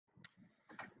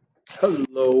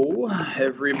Hello,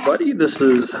 everybody. This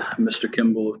is Mr.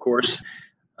 Kimball, of course.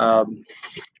 Um,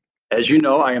 as you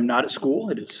know, I am not at school.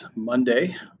 It is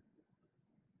Monday,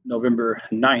 November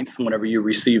 9th, whenever you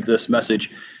receive this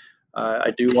message.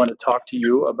 I do want to talk to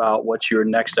you about what your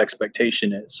next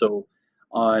expectation is. So,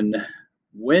 on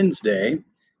Wednesday,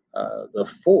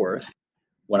 the 4th,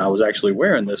 when I was actually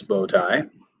wearing this bow tie,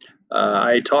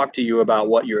 I talked to you about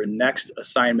what your next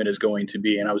assignment is going to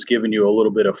be, and I was giving you a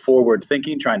little bit of forward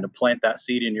thinking, trying to plant that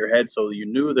seed in your head so you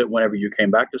knew that whenever you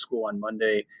came back to school on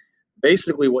Monday,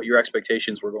 basically what your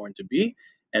expectations were going to be,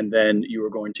 and then you were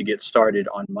going to get started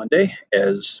on Monday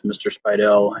as Mr.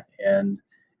 Spidell and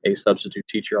a substitute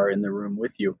teacher are in the room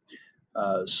with you.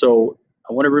 So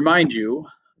I want to remind you,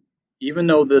 even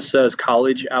though this says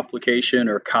college application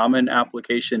or common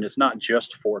application, it's not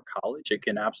just for college. It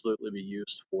can absolutely be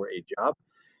used for a job.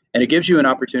 And it gives you an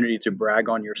opportunity to brag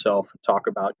on yourself, talk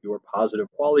about your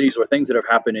positive qualities or things that have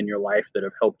happened in your life that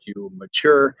have helped you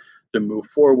mature, to move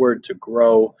forward, to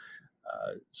grow,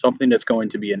 something that's going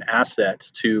to be an asset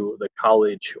to the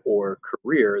college or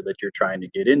career that you're trying to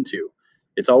get into.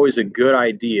 It's always a good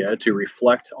idea to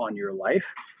reflect on your life,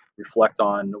 reflect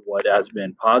on what has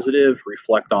been positive,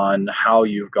 reflect on how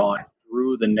you've gone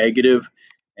through the negative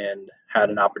and had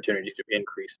an opportunity to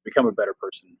increase, become a better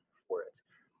person for it.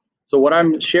 So what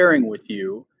I'm sharing with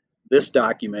you, this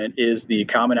document is the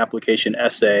Common Application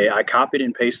essay. I copied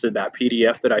and pasted that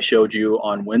PDF that I showed you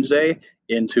on Wednesday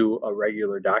into a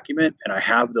regular document, and I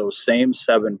have those same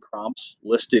 7 prompts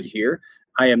listed here.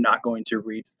 I am not going to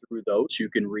read through those. You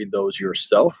can read those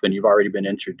yourself, and you've already been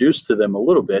introduced to them a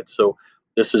little bit. So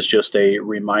this is just a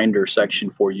reminder section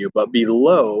for you. But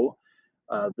below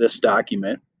this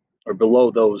document, or below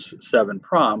those 7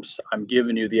 prompts, I'm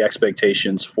giving you the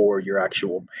expectations for your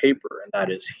actual paper, and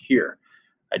that is here.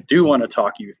 I do want to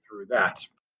talk you through that.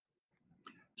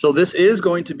 So this is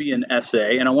going to be an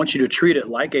essay, and I want you to treat it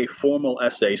like a formal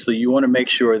essay. So you want to make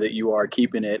sure that you are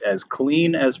keeping it as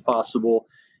clean as possible,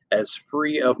 as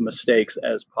free of mistakes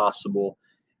as possible.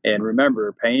 And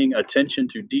remember, paying attention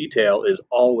to detail is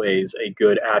always a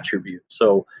good attribute.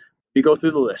 So we go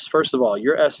through the list. First of all,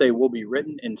 your essay will be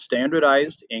written in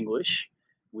standardized English.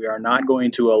 We are not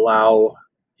going to allow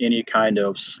any kind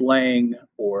of slang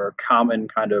or common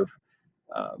kind of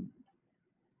um,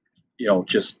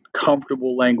 just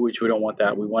comfortable language. We don't want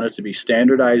that. We want it to be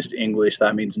standardized English.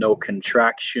 That means no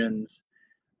contractions.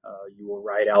 You will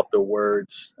write out the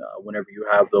words whenever you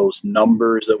have those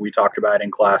numbers that we talked about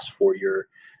in class for your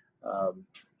um,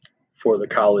 for the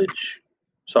college.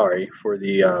 Sorry, for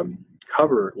the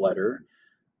cover letter.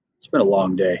 It's been a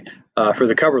long day. For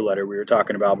the cover letter, we were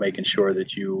talking about making sure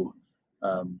that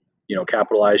um,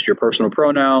 capitalized your personal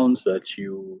pronouns, that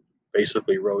you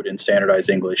basically wrote in standardized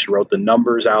English, wrote the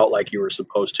numbers out like you were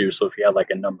supposed to. So if you had like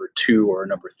a number 2 or a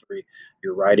number 3,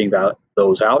 you're writing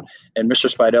those out. And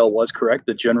Mr. Spidell was correct.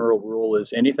 The general rule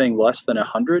is anything less than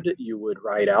 100, you would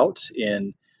write out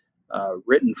in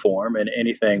written form, and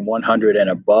anything 100 and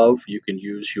above, you can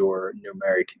use your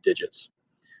numeric digits.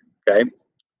 Okay.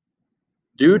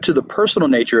 Due to the personal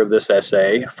nature of this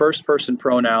essay, first person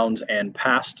pronouns and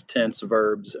past tense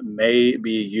verbs may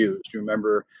be used.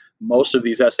 Remember, most of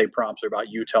these essay prompts are about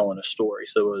you telling a story.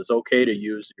 So it is okay to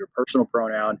use your personal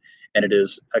pronoun, and it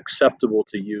is acceptable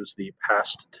to use the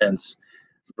past tense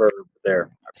verb there.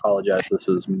 I apologize, this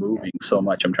is moving so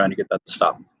much. I'm trying to get that to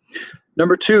stop.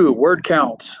 Number 2, word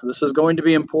count. This is going to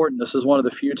be important. This is one of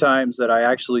the few times that I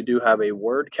actually do have a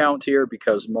word count here,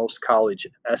 because most college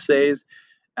essays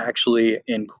actually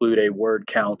include a word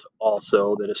count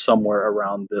also that is somewhere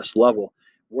around this level.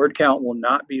 Word count will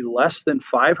not be less than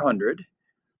 500,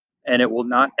 and it will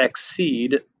not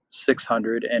exceed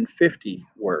 650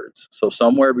 words. So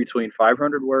somewhere between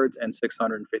 500 words and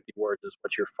 650 words is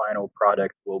what your final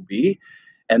product will be.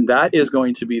 And that is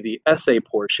going to be the essay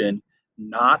portion,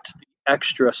 not the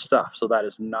extra stuff. So that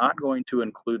is not going to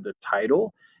include the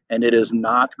title, and it is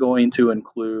not going to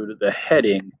include the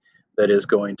heading that is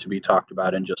going to be talked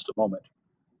about in just a moment.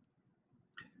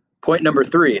 Point number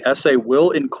 3, essay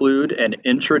will include an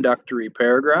introductory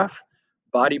paragraph,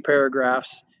 body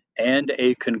paragraphs, and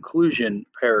a conclusion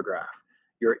paragraph.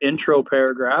 Your intro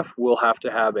paragraph will have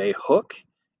to have a hook,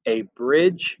 a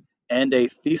bridge, and a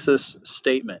thesis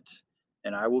statement.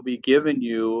 And I will be giving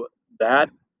you that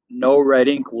no red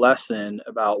ink lesson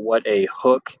about what a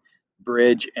hook,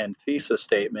 bridge, and thesis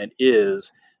statement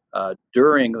is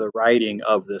during the writing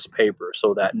of this paper.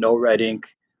 So that no red ink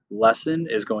lesson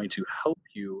is going to help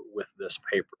you with this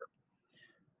paper.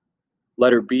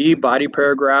 Letter B, body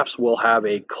paragraphs will have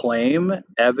a claim,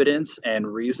 evidence, and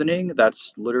reasoning.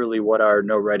 That's literally what our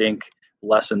no red ink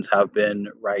lessons have been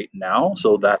right now.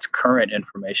 So that's current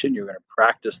information. You're going to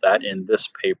practice that in this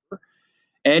paper.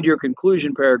 And your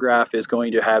conclusion paragraph is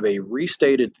going to have a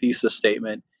restated thesis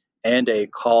statement and a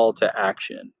call to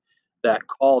action. That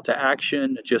call to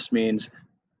action just means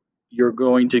you're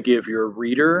going to give your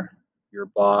reader, your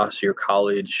boss, your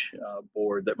college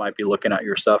board that might be looking at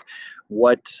your stuff,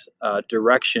 what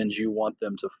directions you want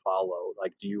them to follow.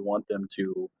 Like, do you want them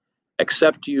to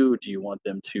accept you? Do you want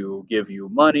them to give you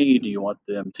money? Do you want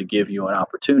them to give you an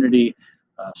opportunity?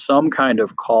 Some kind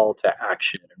of call to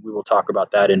action. And we will talk about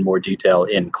that in more detail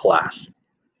in class.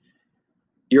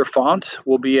 Your font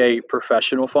will be a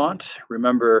professional font.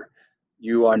 Remember,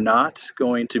 you are not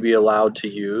going to be allowed to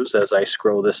use, as I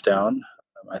scroll this down,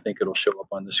 I think it'll show up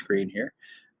on the screen here.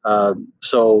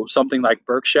 So something like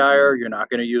Berkshire, you're not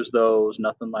going to use those.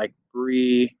 Nothing like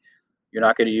Bree. You're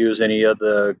not going to use any of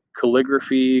the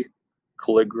calligraphy,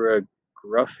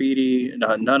 graffiti,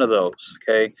 none of those,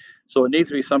 okay? So it needs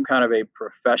to be some kind of a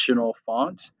professional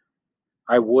font.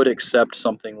 I would accept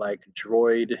something like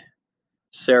Droid,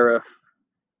 Serif,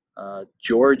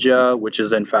 Georgia, which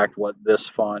is in fact what this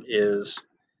font is.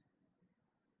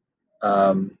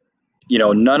 None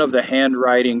of the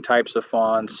handwriting types of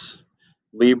fonts.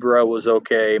 Libra was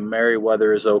okay.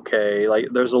 Merriweather is okay. Like,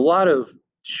 there's a lot of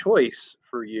choice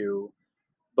for you,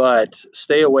 but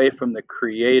stay away from the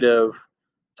creative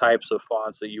types of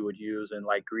fonts that you would use in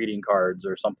like greeting cards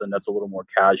or something that's a little more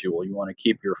casual. You want to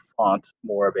keep your font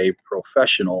more of a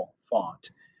professional font.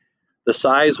 The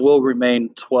size will remain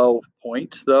 12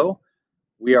 point though.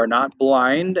 We are not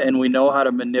blind and we know how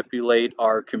to manipulate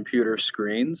our computer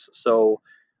screens. So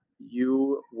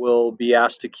you will be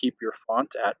asked to keep your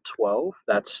font at 12.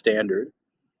 That's standard.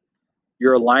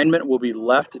 Your alignment will be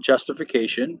left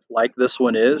justification, like this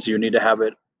one is. You need to have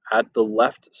it at the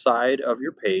left side of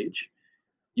your page.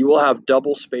 You will have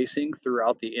double spacing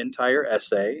throughout the entire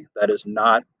essay. That is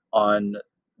not on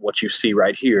what you see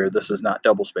right here. This is not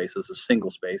double space, this is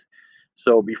single space.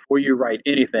 So before you write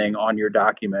anything on your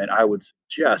document, I would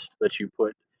suggest that you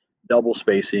put double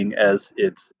spacing as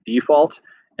its default,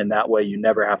 and that way you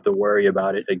never have to worry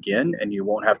about it again, and you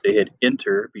won't have to hit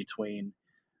enter between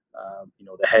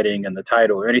the heading and the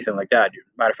title or anything like that.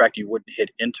 Matter of fact, you wouldn't hit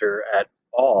enter at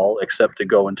all except to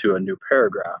go into a new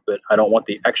paragraph, but I don't want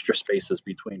the extra spaces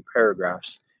between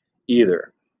paragraphs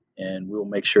either. And we will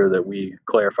make sure that we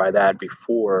clarify that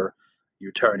before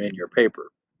you turn in your paper.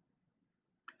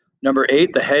 Number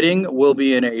 8, the heading will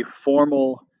be in a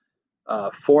formal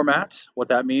format. What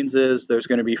that means is there's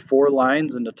going to be 4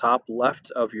 lines in the top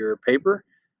left of your paper.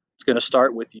 It's going to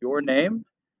start with your name,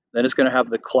 then it's going to have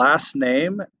the class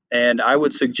name, and I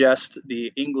would suggest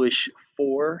the English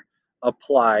 4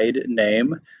 applied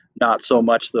name, not so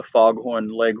much the Foghorn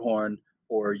Leghorn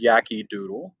or Yankee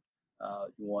Doodle.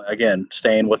 Again,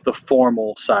 staying with the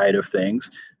formal side of things.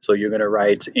 So you're going to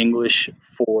write English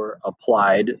 4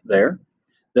 applied there.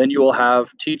 Then you will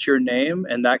have teacher name,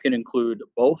 and that can include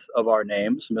both of our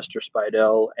names, Mr.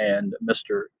 Spidell and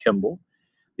Mr. Kimball.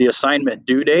 The assignment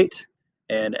due date,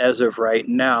 and as of right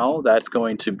now, that's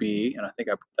going to be, and I think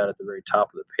I put that at the very top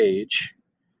of the page,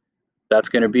 that's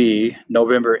going to be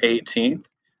November 18th.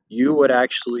 You would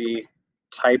actually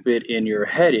type it in your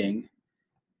heading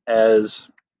as,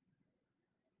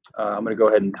 I'm going to go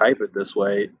ahead and type it this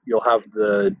way. You'll have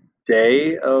the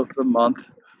day of the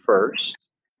month first,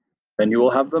 then you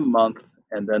will have the month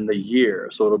and then the year.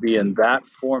 So it'll be in that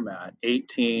format,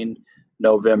 18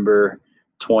 November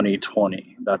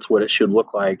 2020. That's what it should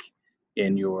look like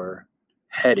in your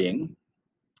heading.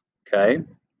 Okay.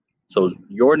 So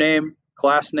your name,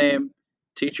 class name,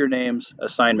 teacher names,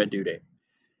 assignment due date.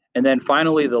 And then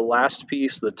finally, the last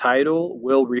piece, the title,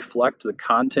 will reflect the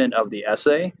content of the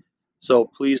essay. So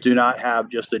please do not have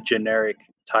just a generic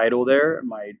title there.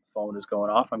 My phone is going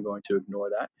off. I'm going to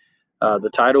ignore that.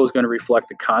 The title is going to reflect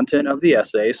the content of the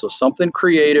essay, so something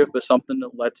creative, but something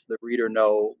that lets the reader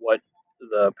know what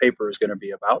the paper is going to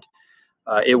be about.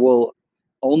 It will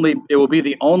be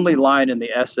the only line in the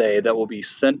essay that will be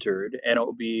centered, and it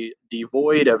will be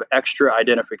devoid of extra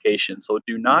identification. So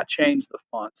do not change the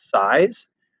font size.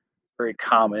 Very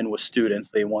common with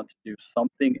students. They want to do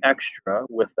something extra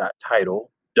with that title.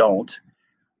 Don't.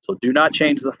 So do not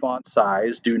change the font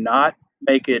size. Do not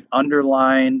make it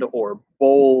underlined or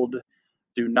bold.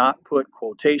 Do not put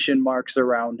quotation marks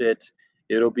around it.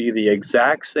 It'll be the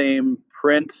exact same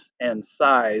print and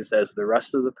size as the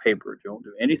rest of the paper. Don't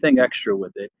do anything extra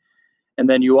with it. And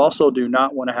then you also do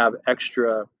not want to have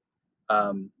extra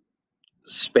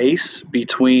space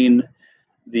between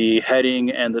the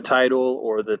heading and the title,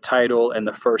 or the title and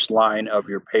the first line of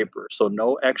your paper. So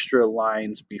no extra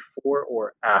lines before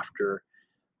or after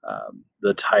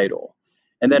the title.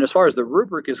 And then as far as the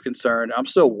rubric is concerned, I'm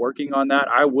still working on that.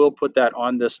 I will put that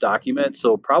on this document.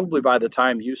 So probably by the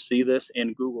time you see this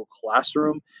in Google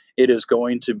Classroom, it is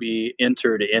going to be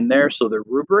entered in there. So the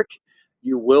rubric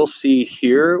you will see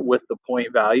here with the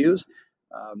point values.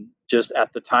 Just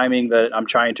at the timing that I'm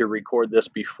trying to record this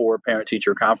before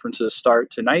parent-teacher conferences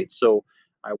start tonight. So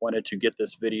I wanted to get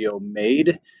this video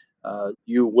made.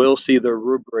 You will see the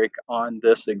rubric on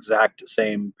this exact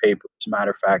same paper. As a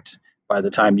matter of fact, by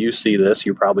the time you see this,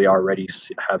 you probably already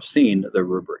have seen the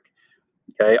rubric.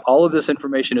 Okay, all of this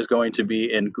information is going to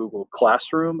be in Google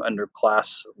Classroom under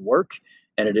class work,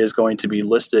 and it is going to be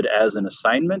listed as an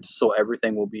assignment. So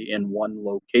everything will be in one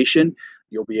location.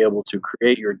 You'll be able to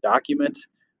create your document.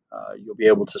 You'll be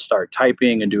able to start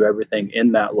typing and do everything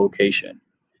in that location.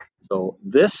 So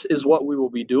this is what we will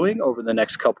be doing over the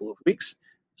next couple of weeks.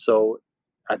 So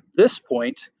at this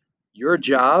point, your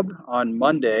job on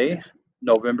Monday,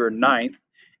 November 9th,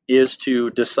 is to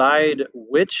decide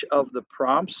which of the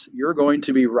prompts you're going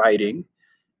to be writing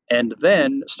and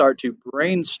then start to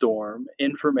brainstorm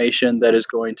information that is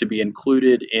going to be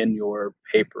included in your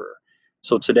paper.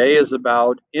 So today is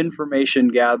about information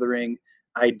gathering,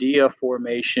 idea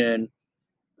formation.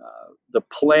 The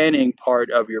planning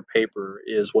part of your paper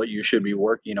is what you should be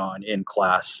working on in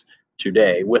class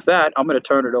today. With that, I'm going to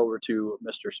turn it over to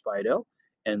Mr. Spidel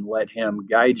and let him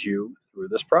guide you through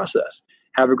this process.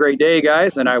 Have a great day,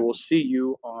 guys, and I will see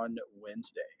you on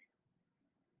Wednesday.